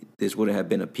technology, this wouldn't have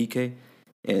been a PK.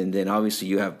 And then obviously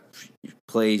you have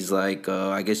plays like,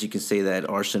 I guess you can say that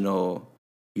Arsenal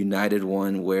United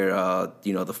one where,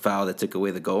 the foul that took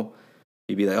away the goal.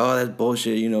 You'd be like, oh, that's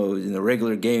bullshit. In a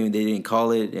regular game, they didn't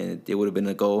call it and it would have been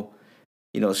a goal.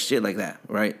 Shit like that,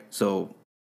 right? So,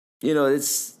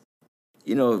 it's,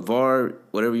 VAR,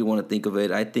 whatever you want to think of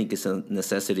it, I think it's a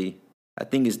necessity. I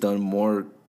think it's done more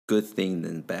good thing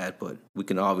than bad, but we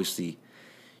can obviously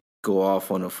go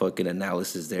off on a fucking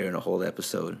analysis there in a whole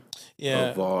episode of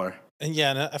Yeah. VAR. And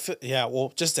yeah, and I feel, yeah,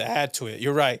 well, just to add to it,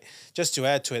 you're right. Just to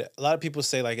add to it, a lot of people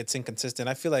say like it's inconsistent.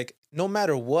 I feel like no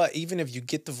matter what, even if you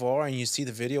get the VAR and you see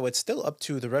the video, it's still up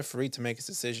to the referee to make his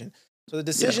decision. So the Yeah,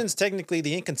 decisions, technically,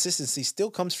 the inconsistency still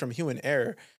comes from human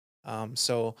error.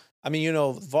 So I mean,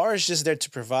 VAR is just there to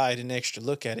provide an extra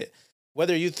look at it.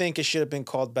 Whether you think it should have been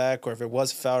called back, or if it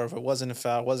was a foul, or if it wasn't a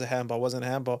foul, was a handball, wasn't a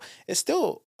handball, it's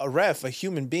still a ref, a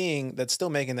human being that's still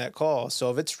making that call. So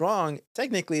if it's wrong,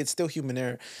 technically, it's still human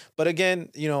error. But again,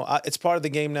 it's part of the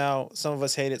game now. Some of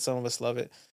us hate it, some of us love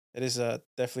it. It is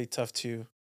definitely tough to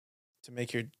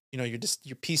make your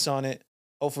piece on it.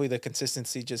 Hopefully, the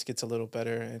consistency just gets a little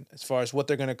better, and as far as what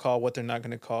they're gonna call, what they're not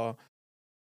gonna call.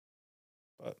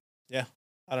 But yeah,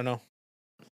 I don't know.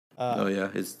 Uh, no, yeah,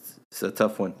 it's a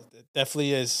tough one. it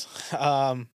definitely is.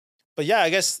 But yeah, I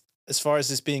guess as far as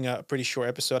this being a pretty short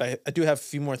episode, I do have a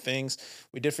few more things.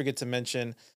 We did forget to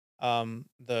mention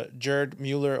the Gerd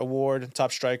Mueller Award,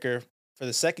 top striker for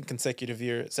the second consecutive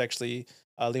year. It's actually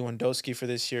Lewandowski for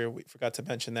this year. We forgot to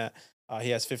mention that. He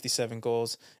has 57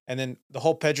 goals. And then the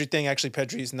whole Pedri thing, actually,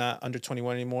 Pedri is not under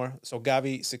 21 anymore. So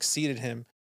Gavi succeeded him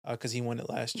because he won it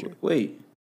last year. Wait,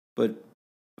 but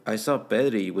I saw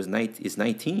Pedri is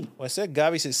 19. Well, I said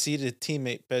Gavi succeeded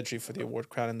teammate Pedri for the award,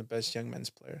 crowning the best young men's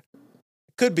player.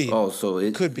 Could be. Oh,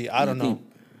 so Could be. I you don't know. think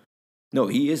no,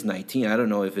 he is 19. I don't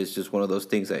know if it's just one of those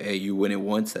things that, hey, you win it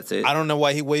once, that's it. I don't know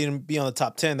why he waited to be on the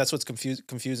top 10. That's what's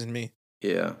confusing me.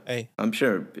 Yeah, Hey, I'm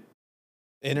sure.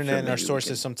 internet and our maybe we sources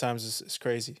can. sometimes is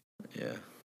crazy. Yeah.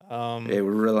 Um, Hey,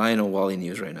 we're relying on Wally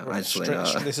News right now. I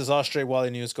just this is all straight Wally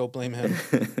news. Go blame him.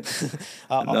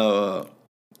 Uh, no,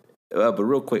 but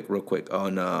real quick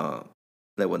on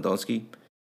Lewandowski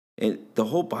and the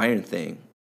whole Bayern thing.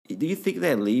 Do you think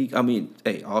that league? I mean,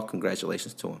 hey, all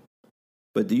congratulations to him.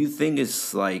 But do you think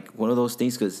it's like one of those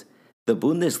things? Because the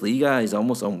Bundesliga is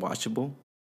almost unwatchable.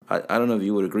 I don't know if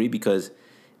you would agree because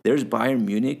there's Bayern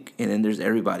Munich and then there's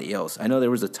everybody else. I know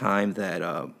there was a time that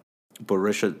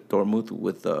Borussia Dortmund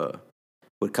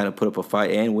would kind of put up a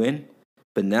fight and win,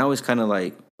 but now it's kind of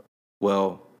like,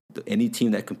 well, any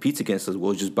team that competes against us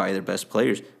will just buy their best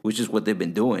players, which is what they've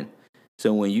been doing.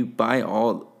 So when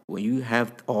you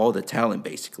have all the talent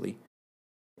basically,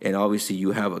 and obviously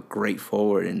you have a great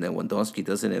forward in Lewandowski,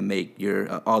 doesn't it make your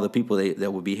all the people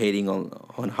that would be hating on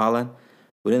Haaland?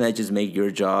 Wouldn't that just make your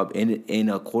job in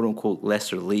a quote unquote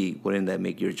lesser league? Wouldn't that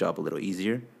make your job a little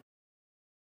easier?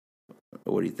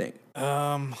 Or what do you think?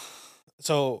 um,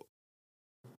 so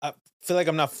I feel like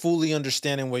I'm not fully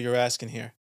understanding what you're asking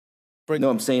here. Break. No,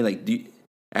 I'm saying like,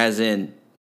 as in,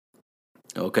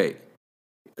 okay,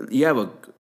 you have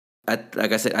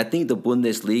like I said, I think the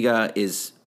Bundesliga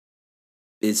is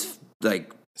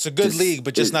like It's a good league,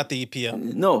 but just not the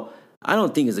EPL. No, I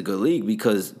don't think it's a good league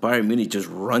because Bayern Munich just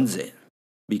runs it.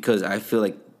 Because I feel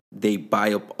like they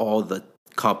buy up all the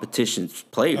competition's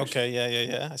players. Okay,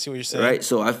 yeah. I see what you're saying. Right,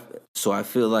 so I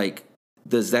feel like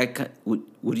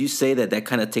would you say that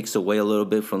kind of takes away a little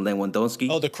bit from Lewandowski?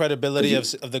 Oh, the credibility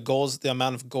of the goals, the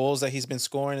amount of goals that he's been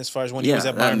scoring as far as when he was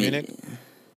at Bayern Munich.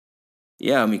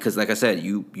 Yeah, I mean, because like I said,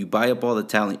 you buy up all the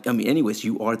talent. I mean, anyways,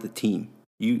 you are the team.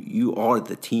 You are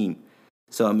the team.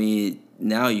 So I mean,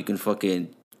 now you can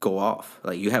fucking go off.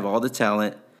 Like you have all the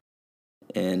talent,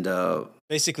 and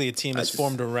basically a team is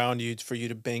formed around you for you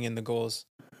to bang in the goals.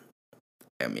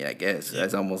 I mean, I guess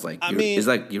that's almost like it's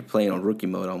like you're playing on rookie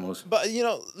mode almost. But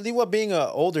Liwa being an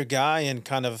older guy and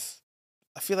kind of,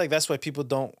 I feel like that's why people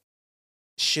don't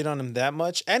shit on him that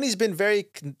much. And he's been very,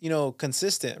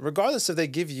 consistent. Regardless if they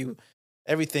give you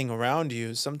everything around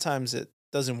you, sometimes it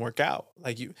doesn't work out.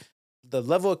 Like the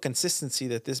level of consistency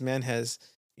that this man has,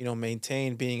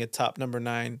 maintained being a top number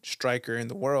 9 striker in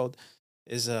the world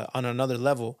is on another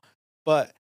level.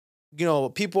 But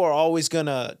people are always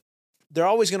gonna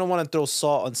want to throw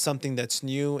salt on something that's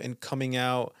new and coming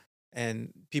out,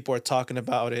 and people are talking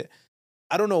about it.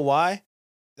 I don't know why.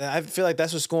 I feel like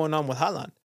that's what's going on with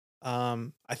Haaland.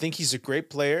 I think he's a great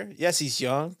player. Yes, he's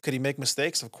young. Could he make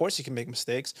mistakes? Of course he can make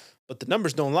mistakes, but the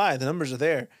numbers don't lie. The numbers are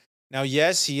there. Now,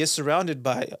 yes, he is surrounded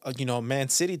by a Man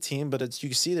City team, but as you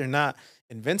can see, they're not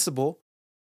invincible.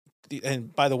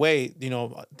 And by the way,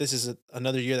 this is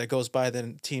another year that goes by that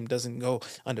a team doesn't go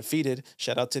undefeated.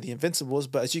 Shout out to the Invincibles.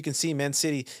 But as you can see, Man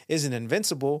City isn't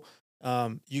invincible.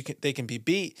 They can be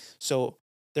beat. So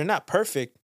they're not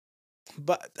perfect.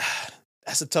 But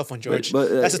that's a tough one, George. But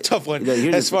that's a tough one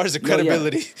as far as the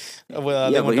credibility.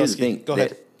 But here's the thing. Go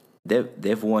ahead.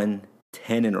 They've won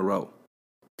 10 in a row.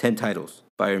 10 titles,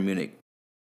 Bayern Munich.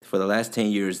 For the last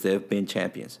 10 years, they've been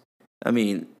champions. I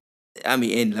mean, and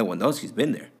Lewandowski's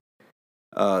been there.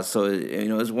 So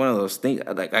it's one of those things.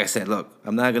 Like I said, look,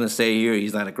 I'm not gonna say here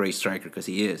he's not a great striker because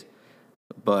he is,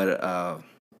 but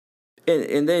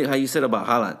and then how you said about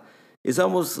Haaland, it's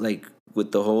almost like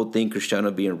with the whole thing,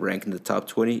 Cristiano being ranked in the top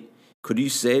 20. Could you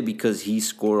say because he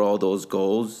scored all those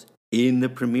goals in the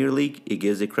Premier League, it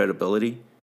gives it credibility?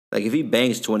 Like if he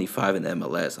bangs 25 in the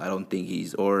MLS, I don't think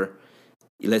or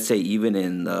let's say even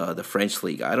in the French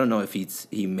league, I don't know if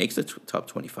he makes the top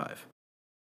 25.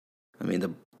 I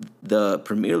mean, the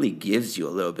Premier League gives you a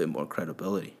little bit more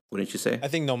credibility, wouldn't you say? I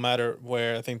think no matter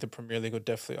where, I think the Premier League would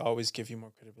definitely always give you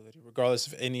more credibility, regardless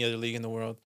of any other league in the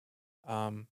world.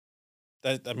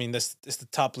 It's the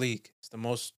top league. It's the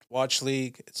most watched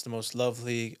league. It's the most loved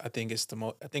league. I think it's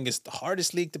the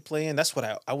hardest league to play in. That's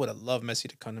what I would have loved Messi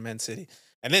to come to Man City,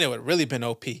 and then it would have really been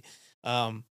OP.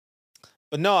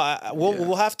 But no,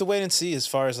 we'll have to wait and see as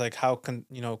far as like how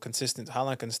consistent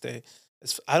Haaland can stay.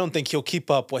 I don't think he'll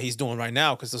keep up what he's doing right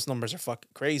now because those numbers are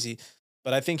fucking crazy.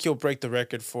 But I think he'll break the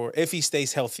record for if he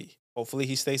stays healthy. Hopefully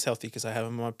he stays healthy because I have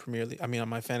him on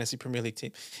my fantasy Premier League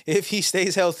team. If he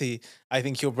stays healthy, I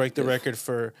think he'll break the record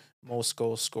for most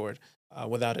goals scored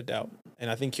without a doubt. And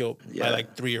I think he'll by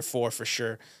like 3 or 4 for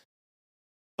sure.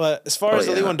 But as far as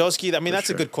Lewandowski, I mean, that's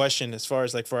a good question. As far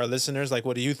as like for our listeners, like,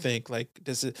 what do you think? Like,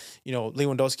 does it,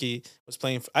 Lewandowski was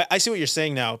playing. I see what you're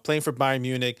saying now. Playing for Bayern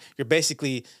Munich, you're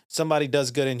basically somebody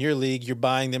does good in your league, you're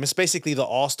buying them. It's basically the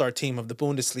all-star team of the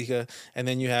Bundesliga, and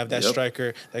then you have that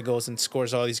striker that goes and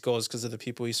scores all these goals because of the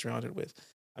people he's surrounded with.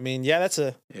 I mean, that's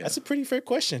a pretty fair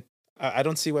question. I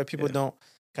don't see why people don't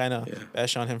kind of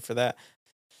bash on him for that.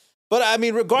 But I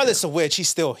mean, regardless of which, he's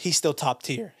still top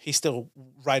tier. He's still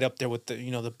right up there with the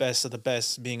the best of the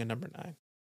best, being a number 9.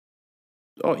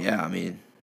 Oh yeah, I mean,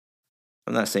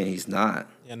 I'm not saying he's not.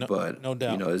 Yeah, but no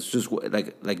doubt. It's just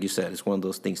like you said, it's one of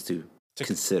those things to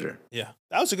consider. Yeah,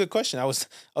 that was a good question. I was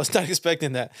not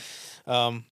expecting that.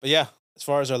 But yeah, as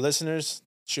far as our listeners,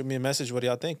 shoot me a message. What do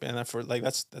y'all think, man?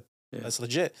 That's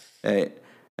legit. Hey,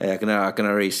 I can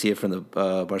already see it from the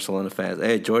Barcelona fans.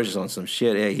 Hey, George is on some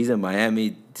shit. Hey, he's in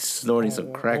Miami snorting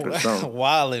some crack or something.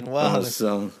 Wildin'.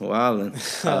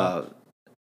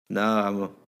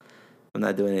 No, I'm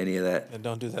not doing any of that. Yeah,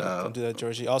 don't do that. Don't do that,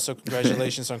 Georgie. Also,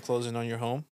 congratulations on closing on your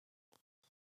home.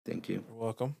 Thank you. You're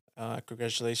welcome.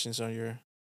 Congratulations on your.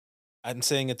 I'm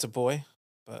saying it's a boy,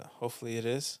 but hopefully it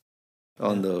is.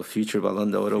 On the future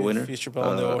Ballon d'Or winner. Future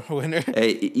Ballon d'Or winner.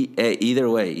 Hey, either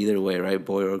way, right?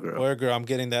 Boy or girl. Boy or girl. I'm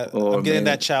getting that. I'm getting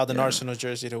that child an Arsenal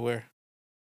jersey to wear.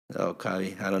 Oh,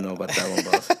 Kali, I don't know about that one,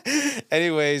 boss.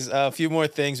 Anyways, a few more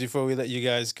things before we let you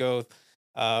guys go.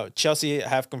 Chelsea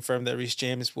have confirmed that Reece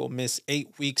James will miss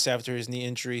 8 weeks after his knee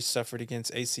injury suffered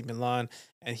against AC Milan,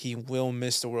 and he will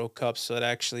miss the World Cup. So it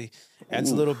actually adds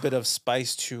a little bit of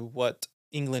spice to what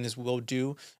England is will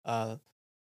do.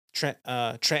 Trent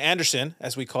Anderson,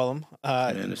 as we call him,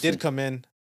 did Anderson. come in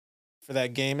for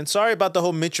that game. And sorry about the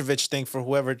whole Mitrovic thing for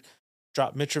whoever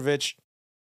dropped Mitrovic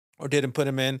or didn't put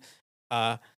him in.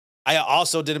 I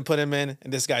also didn't put him in,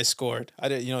 and this guy scored. I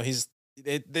did,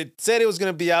 they said it was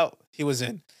gonna be out. He was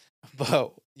in,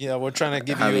 but we're trying to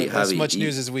give you as much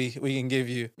news as we can give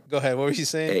you. Go ahead. What were you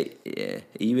saying? Yeah,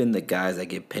 even the guys that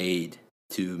get paid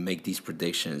to make these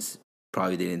predictions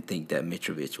probably didn't think that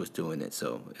Mitrovic was doing it.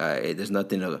 So there's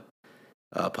nothing to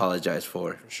apologize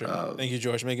for. Sure. Thank you,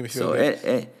 George, making me feel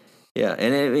good. Yeah,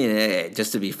 and I mean,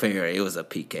 just to be fair, it was a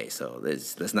PK, so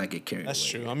let's not get carried away. That's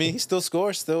true. I mean, he still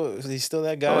scores. He's still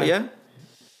that guy. Oh yeah,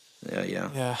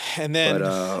 yeah. And then,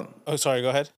 sorry, go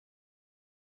ahead.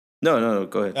 No,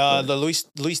 go ahead.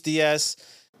 Luis Diaz,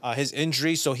 his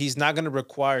injury, so he's not going to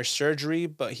require surgery,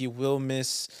 but he will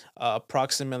miss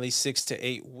approximately 6 to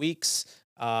 8 weeks.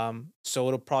 So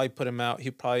it'll probably put him out.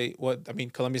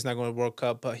 Colombia's not going to World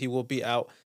Cup, but he will be out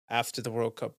after the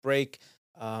World Cup break.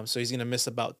 So he's going to miss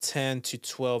about 10 to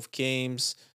 12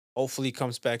 games. Hopefully he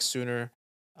comes back sooner,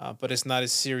 but it's not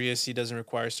as serious. He doesn't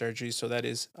require surgery, so that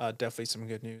is definitely some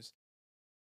good news.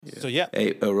 Yeah. So yeah.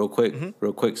 Hey, real quick,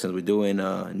 since we're doing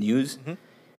news,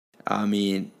 I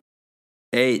mean,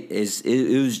 it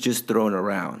was just thrown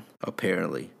around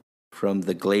apparently from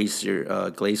the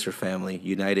Glazer family,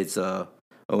 United's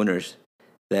owners,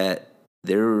 that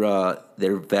they're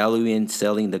valuing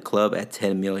selling the club at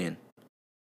 10 million.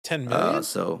 10 million?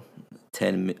 So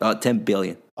 10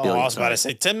 billion. Oh, I was about to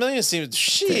say 10 million seems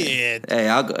shit. Hey,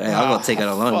 I'll go take it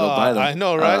along and go buy them. I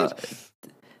know, right?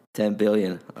 10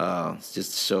 billion.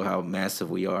 Just to show how massive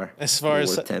we are. As far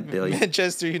as 10 billion.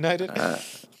 Manchester United.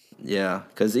 Yeah,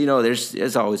 because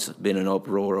there's always been an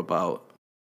uproar about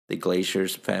the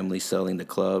Glazers family selling the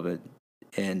club,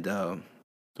 and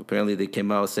apparently they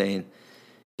came out saying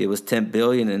it was 10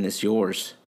 billion and it's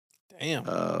yours.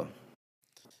 Damn.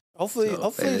 Hopefully they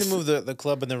move the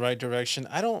club in the right direction.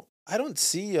 I don't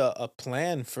see a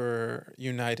plan for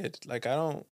United. Like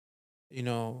I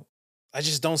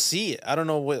just don't see it. I don't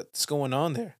know what's going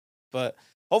on there. But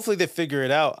hopefully they figure it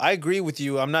out. I agree with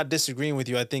you. I'm not disagreeing with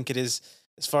you. I think it is,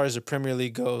 as far as the Premier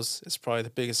League goes, it's probably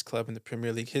the biggest club in the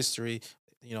Premier League history.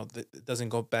 It doesn't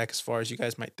go back as far as you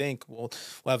guys might think. We'll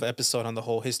have an episode on the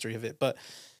whole history of it. But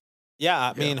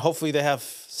yeah, I mean, hopefully they have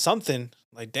something.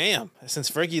 Like, damn, since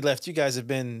Fergie left, you guys have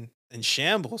been in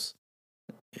shambles.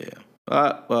 Yeah.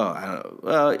 Well, I don't know.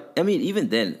 Well, I mean, even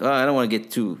then, I don't want to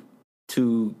get too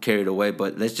carried away,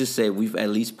 but let's just say we've at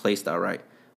least placed all right.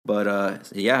 But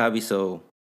yeah, Javi, so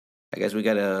I guess we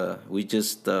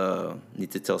just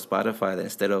need to tell Spotify that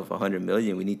instead of 100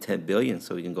 million, we need 10 billion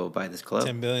so we can go buy this club.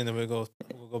 10 billion, then we'll go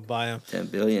buy them. 10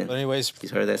 billion. But anyways, you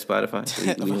heard that, Spotify?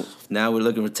 Now we're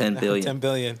looking for 10 billion. 10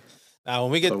 billion. Now,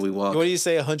 when we get, what do you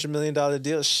say, $100 million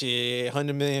deal? Shit,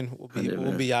 100 million will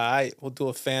be all right. We'll do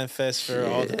a fan fest for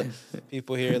all the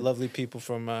people here, lovely people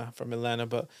from Atlanta,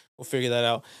 but we'll figure that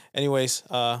out. Anyways,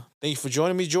 thank you for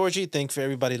joining me, Georgie. Thank you for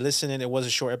everybody listening. It was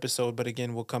a short episode, but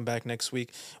again, we'll come back next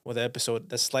week with an episode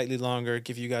that's slightly longer,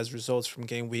 give you guys results from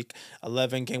game week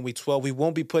 11, game week 12. We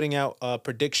won't be putting out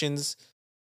predictions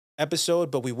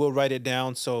episode, but we will write it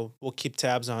down, so we'll keep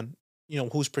tabs on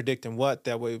who's predicting what.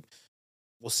 That way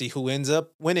we'll see who ends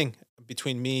up winning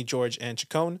between me, George, and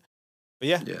Chacon. But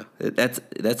yeah,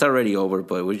 that's already over.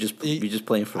 But we're just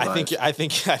playing for lives. I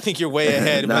think you're way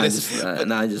ahead. I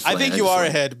think you are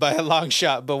ahead by a long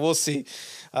shot. But we'll see.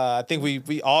 I think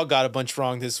we all got a bunch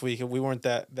wrong this week, and we weren't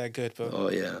that good. But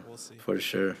we'll see for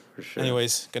sure.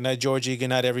 Anyways, good night, Georgie. Good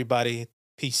night, everybody.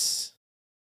 Peace.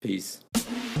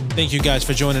 Thank you guys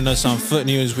for joining us on Foot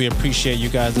News. We appreciate you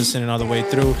guys listening all the way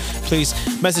through. Please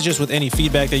message us with any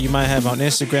feedback that you might have on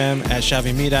Instagram at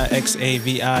Xavimira,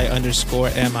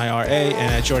 XAVI_MIRA,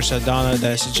 and at George Saldana,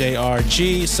 that's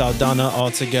JRG Saldana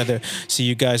all together. See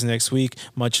you guys next week.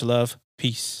 Much love.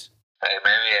 Peace. Hey,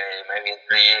 maybe in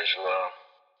 3 years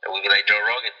we'll be like Joe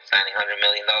Rogan signing $100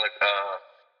 million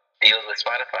deals with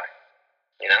Spotify.